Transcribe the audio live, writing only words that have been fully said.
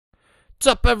What's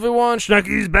up, everyone?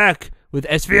 Schnacky's back with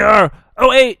SvR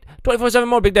 08 24/7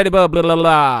 more Big Daddy blah blah blah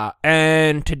blah.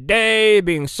 And today,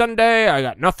 being Sunday, I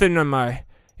got nothing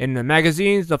in the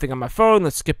magazines, nothing on my phone.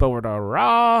 Let's skip over to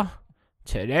Raw.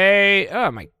 Today, oh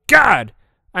my God,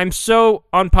 I'm so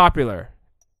unpopular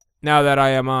now that I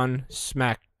am on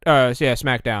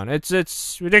SmackDown.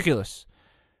 It's ridiculous.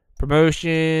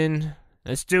 Promotion.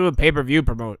 Let's do a pay-per-view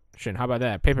promotion. How about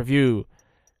that? Pay-per-view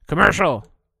commercial.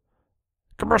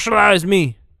 Commercialize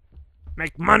me.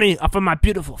 Make money off of my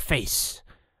beautiful face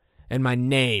and my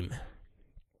name.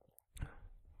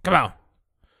 Come on.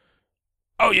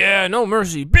 Oh yeah, no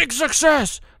mercy. Big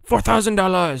success.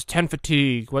 $4,000. 10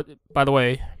 fatigue. What? By the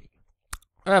way,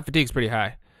 fatigue's pretty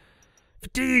high.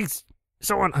 Fatigue's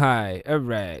somewhat high. All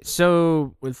right.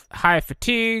 So with high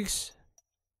fatigues,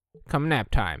 come nap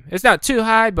time. It's not too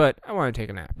high, but I want to take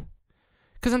a nap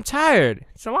because I'm tired.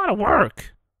 It's a lot of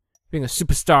work. Being a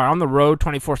superstar on the road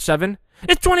 24/7.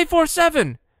 It's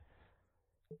 24/7.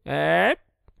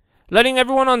 Letting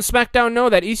everyone on SmackDown know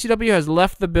that ECW has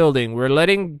left the building. We're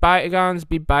letting bygones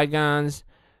be bygones.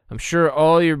 I'm sure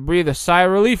all you breathe a sigh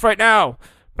of relief right now.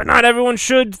 But not everyone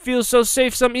should feel so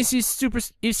safe. Some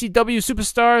ECW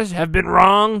superstars have been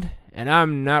wronged, and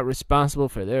I'm not responsible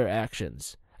for their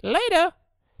actions. Later,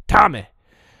 Tommy.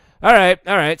 All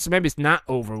right. So maybe it's not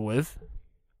over with.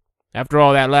 After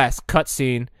all that last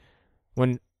cutscene,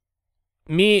 when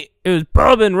it was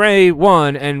Bub and Ray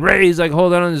won, and Ray's like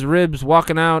holding on his ribs,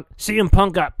 walking out. CM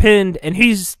Punk got pinned, and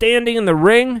he's standing in the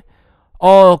ring,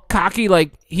 all cocky,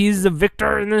 like he's the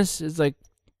victor in this. It's like,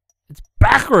 it's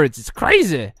backwards. It's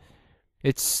crazy.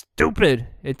 It's stupid.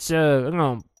 It's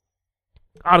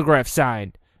autograph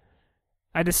signed.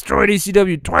 I destroyed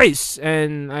ECW twice,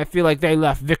 and I feel like they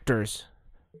left victors.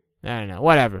 I don't know.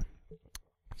 Whatever.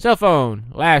 Cell phone.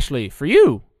 Lashley. For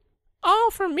you.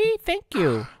 Oh, for me? Thank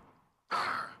you.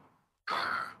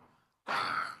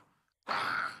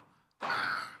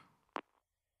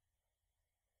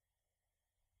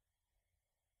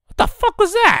 What the fuck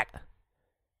was that?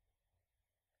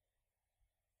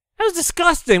 That was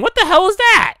disgusting. What the hell was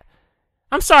that?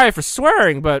 I'm sorry for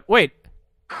swearing, but wait.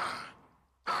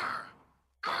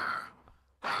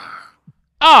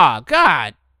 Oh,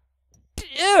 God.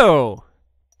 Ew.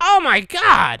 Oh, my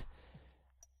God.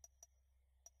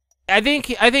 I think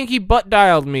he butt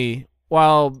dialed me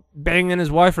while banging his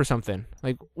wife or something.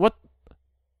 Like, what?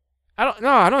 I don't know.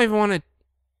 I don't even want to.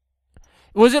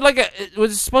 Was it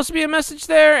was it supposed to be a message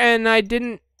there, and I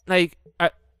didn't like?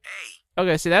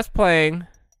 Okay, see, that's playing.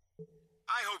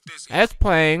 That's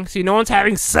playing. See, no one's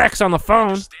having sex on the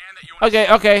phone.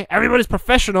 Okay. Everybody's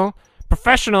professional.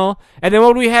 And then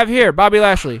what do we have here? Bobby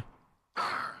Lashley.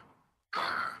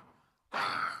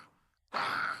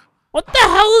 What the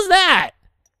hell is that?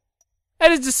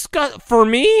 That is disgusting. For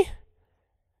me?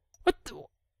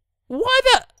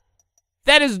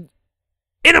 That is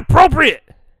inappropriate.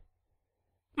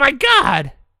 My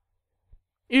God.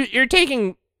 You're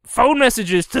taking phone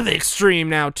messages to the extreme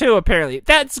now, too, apparently.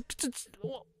 What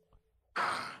am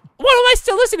I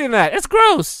still listening to that? It's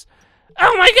gross.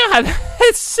 Oh, my God.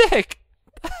 It's sick.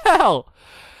 The hell?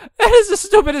 That is the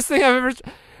stupidest thing I've ever...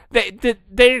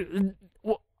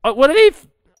 What are they...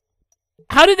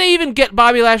 How did they even get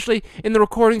Bobby Lashley in the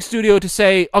recording studio to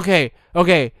say, okay,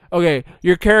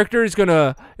 your character is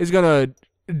gonna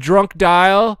drunk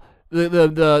dial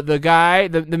the guy,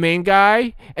 the main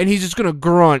guy, and he's just gonna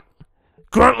grunt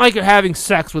like you're having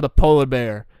sex with a polar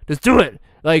bear. Just do it.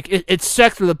 Like it's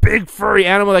sex with a big furry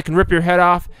animal that can rip your head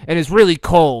off and is really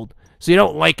cold, so you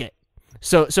don't like it.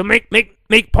 So make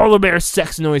polar bear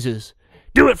sex noises.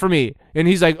 Do it for me. And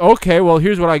he's like, okay, well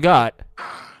here's what I got.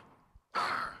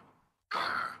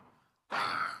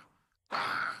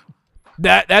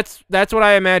 That's what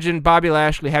I imagine Bobby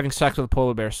Lashley having sex with a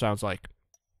polar bear sounds like.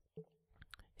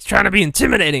 He's trying to be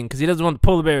intimidating because he doesn't want the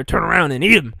polar bear to turn around and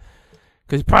eat him.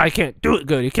 Because he probably can't do it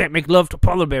good. He can't make love to a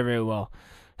polar bear very well.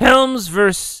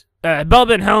 Bub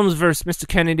and Helms versus Mr.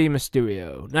 Kennedy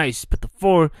Mysterio. Nice. Put the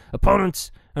 4 opponents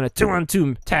on a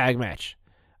 2-on-2 tag match.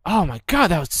 Oh my God,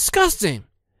 that was disgusting.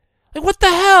 Like, what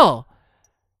the hell?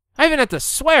 I even had to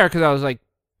swear because I was like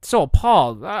so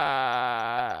appalled.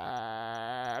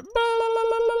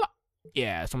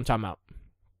 Yeah, that's what I'm talking about.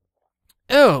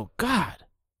 Oh, God.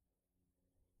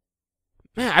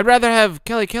 Man, I'd rather have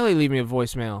Kelly leave me a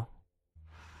voicemail.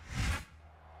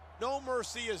 No mercy.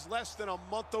 mercy is less than a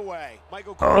month away.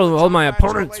 Oh, all my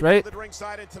opponents, right?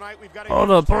 All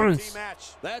the opponents.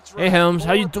 Hey, Helms,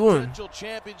 how you doing?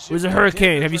 Where's the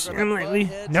Hurricane? Have you seen him lately?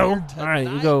 No? All right,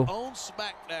 you go.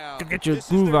 To get your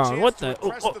groove on. What the?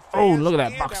 Oh, look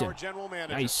at that boxing.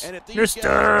 Nice.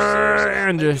 Mr.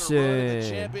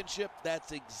 Anderson.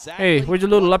 Hey, where's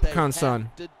your little leprechaun son?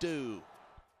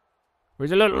 Where's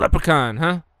your little leprechaun,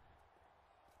 huh?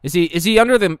 Is he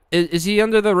under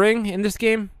the ring in this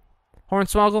game?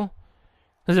 Hornswoggle?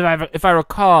 Because if I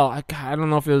recall, I don't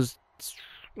know if it was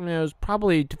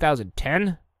probably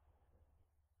 2010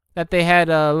 that they had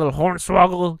a little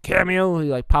Hornswoggle cameo. He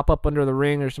like pop up under the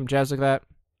ring or some jazz like that.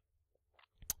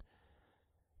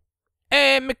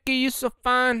 Hey Mickey, you so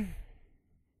fine.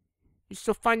 You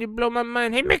so fine, you blow my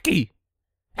mind. Hey Mickey.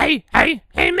 Hey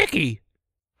Mickey.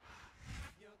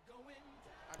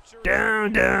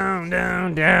 Down, down,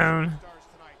 down, down.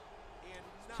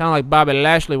 Sound like Bobby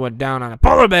Lashley went down on a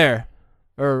polar bear.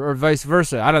 Or vice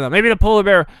versa. I don't know. Maybe the polar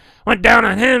bear went down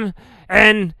on him,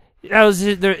 and that was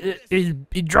he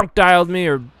drunk dialed me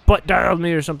or butt dialed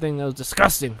me or something. That was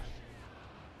disgusting.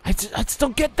 I just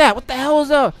don't get that. What the hell is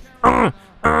that?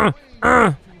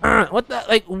 What the,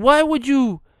 like, why would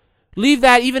you leave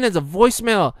that even as a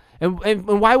voicemail? And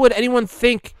why would anyone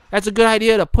think that's a good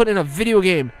idea to put in a video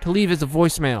game to leave as a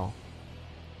voicemail?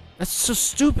 That's so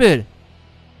stupid.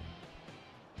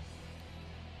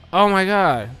 Oh my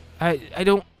god. I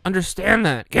don't understand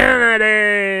that.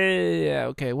 Kennedy! Yeah,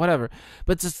 okay, whatever.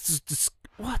 But just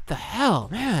what the hell,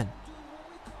 man?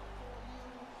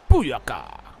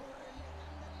 Booyaka!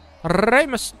 Rey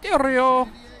Mysterio!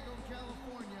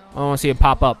 I want to see him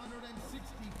pop up.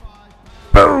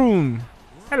 Boom!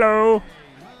 Hello!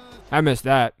 I missed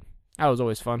that. That was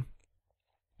always fun.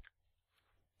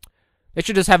 They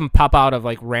should just have him pop out of,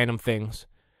 like, random things.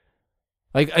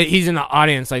 Like, he's in the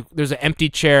audience, like, there's an empty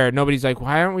chair. Nobody's like,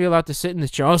 why aren't we allowed to sit in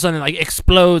this chair? All of a sudden, it, like,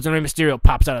 explodes, and Rey Mysterio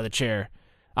pops out of the chair.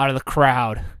 Out of the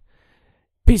crowd.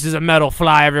 Pieces of metal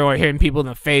fly everywhere, hitting people in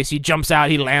the face. He jumps out,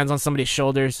 he lands on somebody's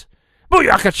shoulders.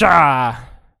 Booyakasha!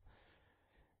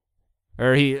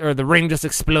 Or the ring just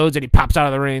explodes, and he pops out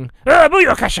of the ring.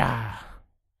 Booyakasha!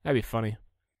 That'd be funny.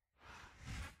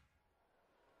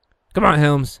 Come on,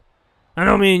 Helms. I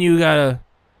know me and you gotta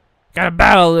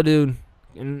battle the dude.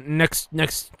 Next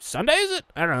Sunday, is it?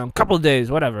 I don't know, a couple of days,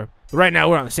 whatever. But right now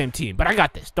we're on the same team. But I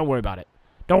got this. Don't worry about it.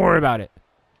 Don't worry about it.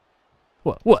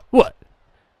 What?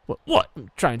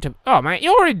 I'm trying to. Oh man,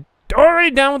 you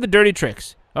already down with the dirty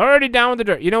tricks. Already down with the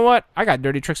dirt. You know what? I got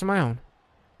dirty tricks of my own.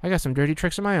 I got some dirty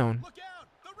tricks of my own.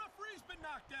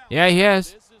 Yeah, he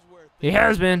has. He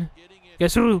has been.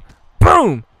 Guess who?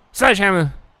 Boom!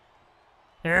 Sledgehammer.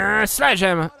 Yeah,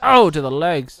 sledgehammer. Oh, to the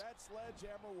legs.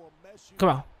 Come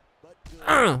on.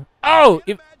 Oh,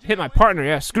 it hit my partner.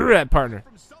 Yeah, screw that partner.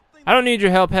 I don't need your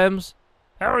help, Hems.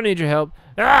 I don't need your help.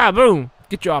 Ah, boom.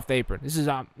 Get you off the apron. This is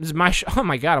my oh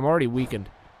my god, I'm already weakened.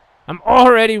 I'm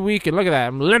already weakened. Look at that.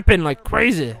 I'm limping like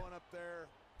crazy.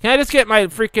 Can I just get my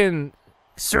freaking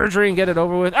surgery and get it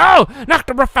over with? Oh, knock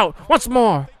the ref out once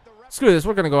more. Screw this.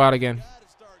 We're going to go out again.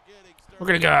 We're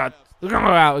going to go out. We're going to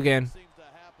go out again.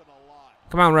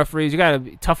 Come on, referees. You got to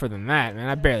be tougher than that, man.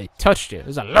 I barely touched it. It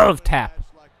was a love tap.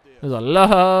 It was a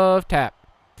love tap.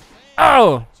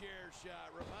 Oh.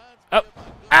 Oh.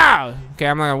 Ow. Okay,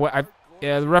 I'm not going to...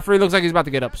 Yeah, the referee looks like he's about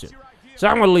to get up soon. So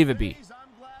I'm going to leave it be.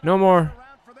 No more...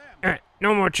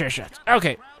 no more chair shots.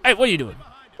 Okay. Hey, what are you doing?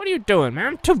 What are you doing, man?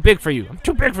 I'm too big for you. I'm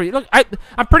too big for you. Look,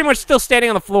 I'm pretty much still standing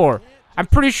on the floor. I'm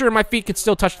pretty sure my feet can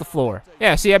still touch the floor.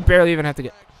 Yeah, see, I barely even have to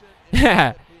get...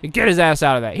 Yeah, get his ass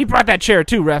out of that. He brought that chair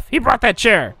too, ref. He brought that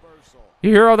chair. You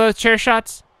hear all those chair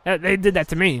shots? They did that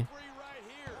to me.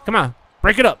 Come on,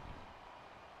 break it up.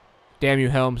 Damn you,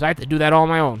 Helms. I had to do that all on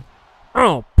my own.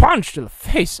 Oh, punch to the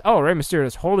face. Oh, Rey Mysterio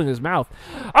is holding his mouth.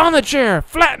 On the chair,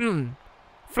 flattening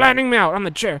me out on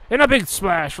the chair. And a big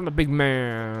splash from the big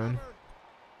man.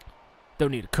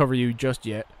 Don't need to cover you just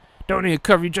yet. Don't need to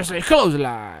cover you just like a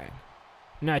clothesline.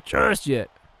 Not just yet.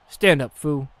 Stand up,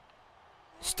 fool.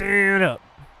 Stand up.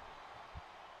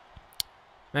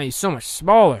 Man, you're so much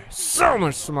smaller. So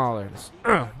much smaller.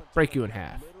 Break you in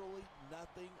half.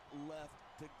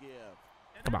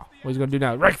 Come on. What he's going to do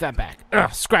now? Rake that back.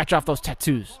 Scratch off those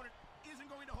tattoos.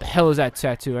 What the hell is that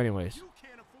tattoo anyways?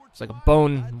 It's like a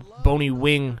bony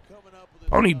wing.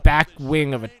 Bony back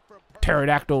wing of a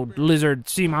pterodactyl lizard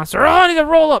sea monster. Oh, I need to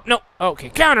roll up. No. Okay,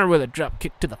 counter with a drop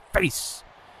kick to the face.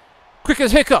 Quick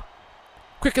as hiccup.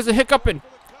 Quick as a hiccup and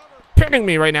pinning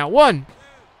me right now. 1,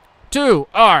 2.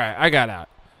 All right, I got out.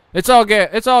 It's all good.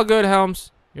 It's all good,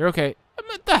 Helms. You're okay.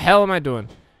 What the hell am I doing?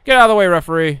 Get out of the way,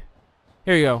 referee.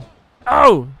 Here you go.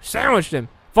 Oh, sandwiched him.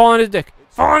 Fall on his dick.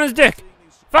 Fall on his dick.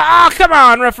 Oh, come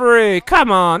on, referee.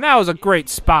 Come on. That was a great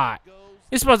spot.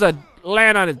 You're supposed to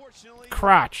land on his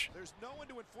crotch.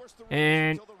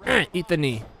 And eat the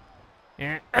knee.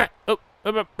 And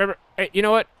hey, you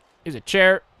know what? Here's a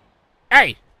chair.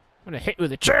 Hey, I'm gonna hit you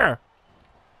with a chair.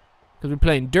 Because we're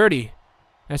playing dirty.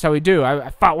 That's how we do. I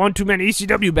fought one too many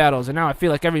ECW battles, and now I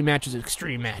feel like every match is an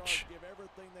extreme match.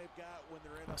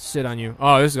 I'll sit on you.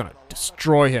 Oh, this is gonna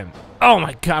destroy him. Oh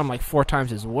my god, I'm like 4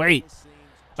 times his weight.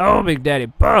 Oh, Big Daddy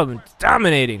Bub,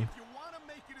 dominating.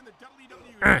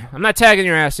 I'm not tagging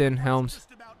your ass in, Helms.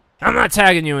 I'm not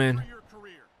tagging you in.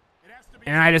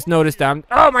 And I just noticed that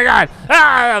oh my god!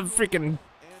 Ah, freaking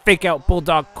fake out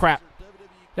bulldog crap.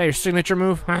 Is that your signature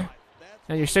move, huh? Is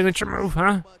that your signature move,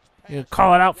 huh? You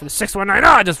call it out for the 619?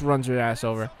 Oh, it just runs your ass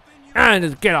over. And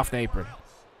just get off the apron.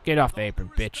 Get off the apron,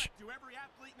 bitch.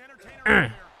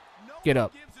 Get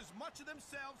up.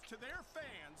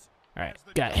 Alright,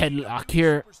 got headlock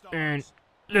here. And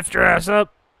lift your ass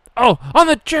up. Oh, on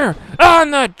the chair!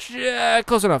 On the chair!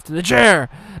 Close enough to the chair!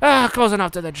 Ah, close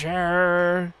enough to the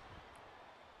chair!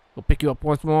 We'll pick you up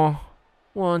once more.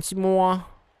 Once more.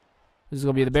 This is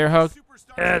gonna be the bear hug.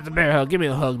 It's the bear hug. Give me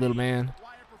a hug, little man.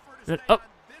 Oh.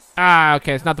 Ah,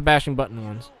 okay. It's not the bashing button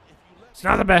ones. It's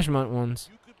not the bashing button ones.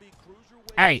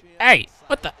 Hey, hey!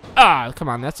 What the? Ah, come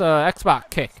on. That's a Xbox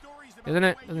kick, isn't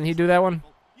it? Doesn't he do that one?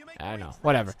 I don't know.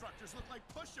 Whatever.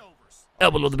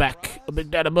 Elbow to the back. A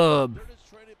Big Daddy Bub.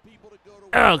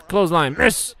 Oh, clothesline.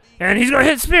 Miss. And he's gonna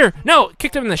hit spear. No,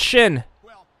 kicked him in the shin.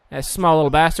 That small little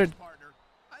bastard.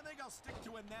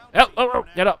 Oh,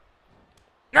 get up.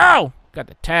 No! Got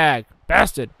the tag.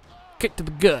 Bastard. Kick to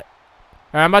the gut.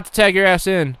 Alright, I'm about to tag your ass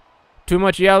in. Too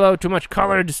much yellow, too much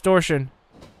color distortion.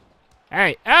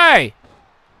 Hey, hey!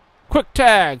 Quick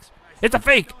tags. It's a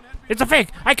fake. It's a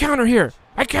fake. I counter here.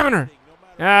 I counter.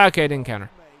 Okay, didn't counter.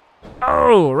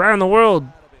 Oh, around the world.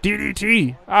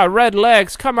 DDT. Ah, red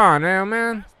legs. Come on now,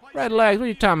 man. Red legs. What are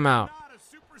you talking about?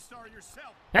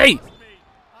 Hey!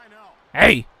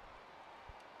 Hey!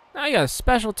 Now you got a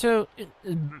special too.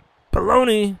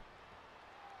 Baloney.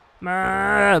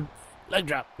 Leg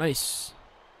drop. Nice.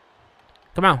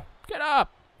 Come on. Get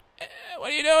up.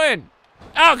 What are you doing?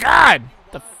 Oh, God.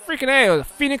 The freaking A. The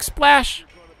Phoenix Splash.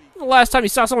 When was the last time you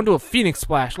saw someone do a Phoenix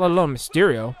Splash, let alone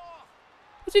Mysterio?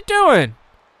 What's he doing?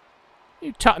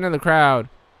 You tutting in the crowd.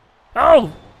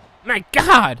 Oh, my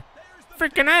God.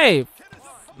 Freaking A.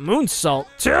 Moonsault,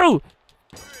 too.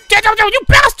 You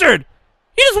bastard.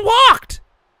 He just walked.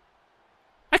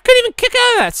 I couldn't even kick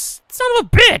out of that son of a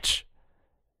bitch.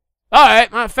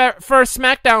 Alright, my first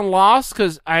SmackDown loss,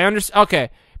 because I understand. Okay,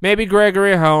 maybe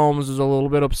Gregory Helms was a little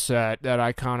bit upset that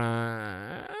I kind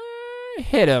of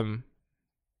hit him.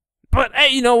 But, hey,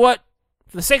 you know what?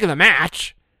 For the sake of the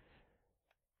match,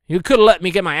 you could have let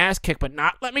me get my ass kicked, but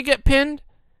not let me get pinned?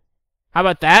 How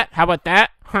about that? How about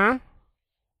that? Huh?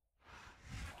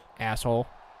 Asshole.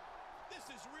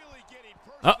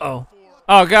 Uh-oh.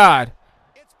 Oh, God.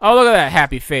 Oh, look at that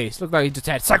happy face. Looked like he just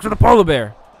had sex with a polar bear.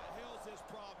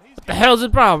 What the hell's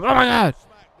his problem? Oh, my God.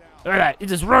 Look at that. He's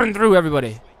just running through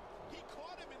everybody.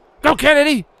 Go,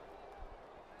 Kennedy.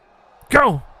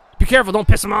 Go. Be careful. Don't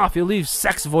piss him off. He'll leave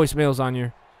sex voicemails on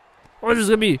you. Or this is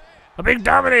going to be a big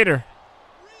dominator.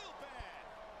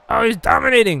 Oh, he's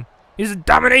dominating. He's a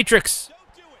dominatrix.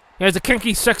 He has a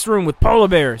kinky sex room with polar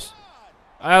bears.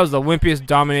 That was the wimpiest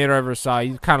dominator I ever saw.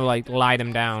 You kind of like lied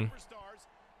him down.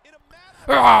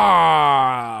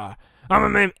 Ah,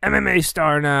 I'm an MMA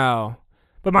star now,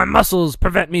 but my muscles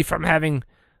prevent me from having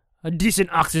a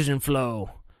decent oxygen flow,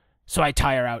 so I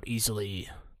tire out easily.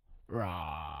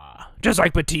 Rah, just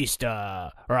like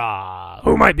Batista. Rah,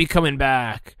 who might be coming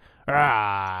back.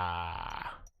 Rah.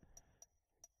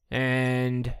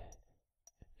 And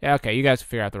yeah, okay, you guys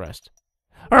figure out the rest.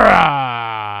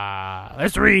 Rah.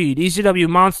 Let's read. ECW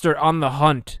monster on the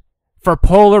hunt for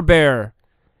polar bear.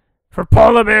 For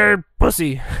polar bear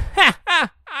pussy.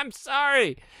 I'm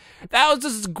sorry. That was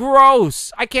just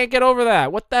gross. I can't get over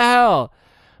that. What the hell?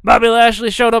 Bobby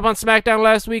Lashley showed up on SmackDown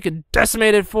last week and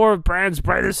decimated 4 of brand's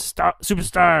brightest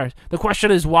superstars. The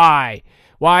question is why?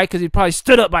 Why? Because he probably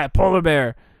stood up by a polar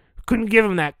bear. Couldn't give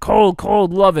him that cold,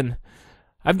 cold lovin'.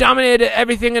 I've dominated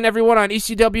everything and everyone on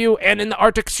ECW and in the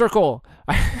Arctic Circle.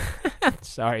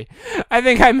 Sorry. I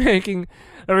think I'm making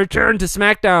a return to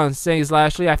SmackDown, says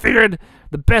Lashley. I figured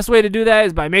the best way to do that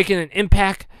is by making an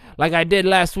impact like I did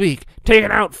last week.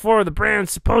 Taking out 4 of the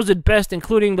brand's supposed best,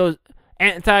 including those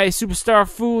anti-superstar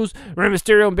fools, Rey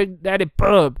Mysterio and Big Daddy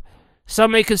Bub.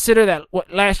 Some may consider that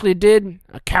what Lashley did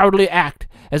a cowardly act,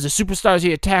 as the superstars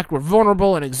he attacked were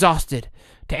vulnerable and exhausted.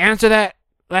 To answer that,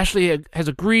 Lashley has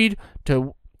agreed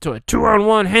to to a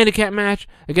 2-on-1 handicap match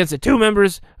against the 2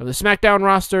 members of the SmackDown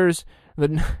rosters.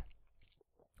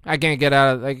 I can't get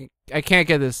out of I can't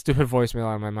get this stupid voicemail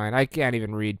out of my mind. I can't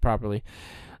even read properly.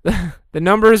 The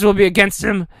numbers will be against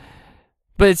him,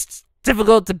 but it's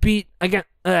difficult to beat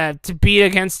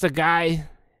against a guy.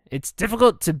 It's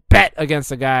difficult to bet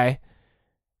against a guy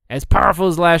as powerful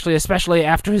as Lashley, especially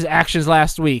after his actions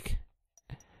last week.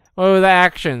 What were the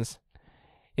actions?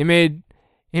 He made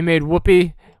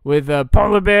whoopee with a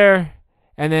polar bear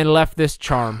and then left this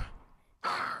charm.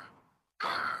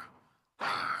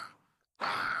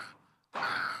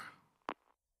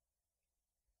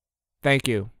 Thank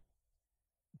you.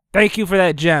 Thank you for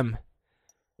that gem.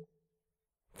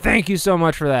 Thank you so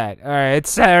much for that. Alright,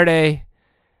 it's Saturday.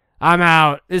 I'm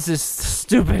out. This is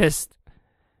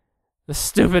the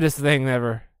stupidest thing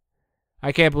ever.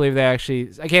 I can't believe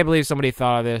somebody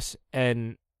thought of this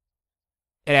and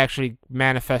it actually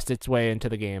manifests its way into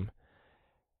the game.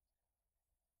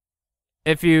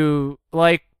 If you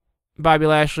like Bobby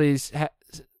Lashley's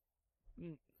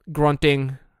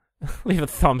grunting, leave a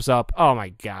thumbs up. Oh my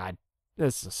god.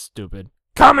 This is stupid.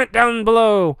 Comment down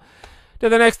below. Till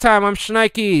the next time, I'm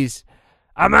Schnikes.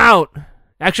 I'm out.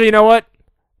 Actually, you know what?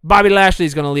 Bobby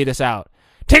Lashley's gonna lead us out.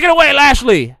 Take it away,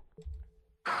 Lashley!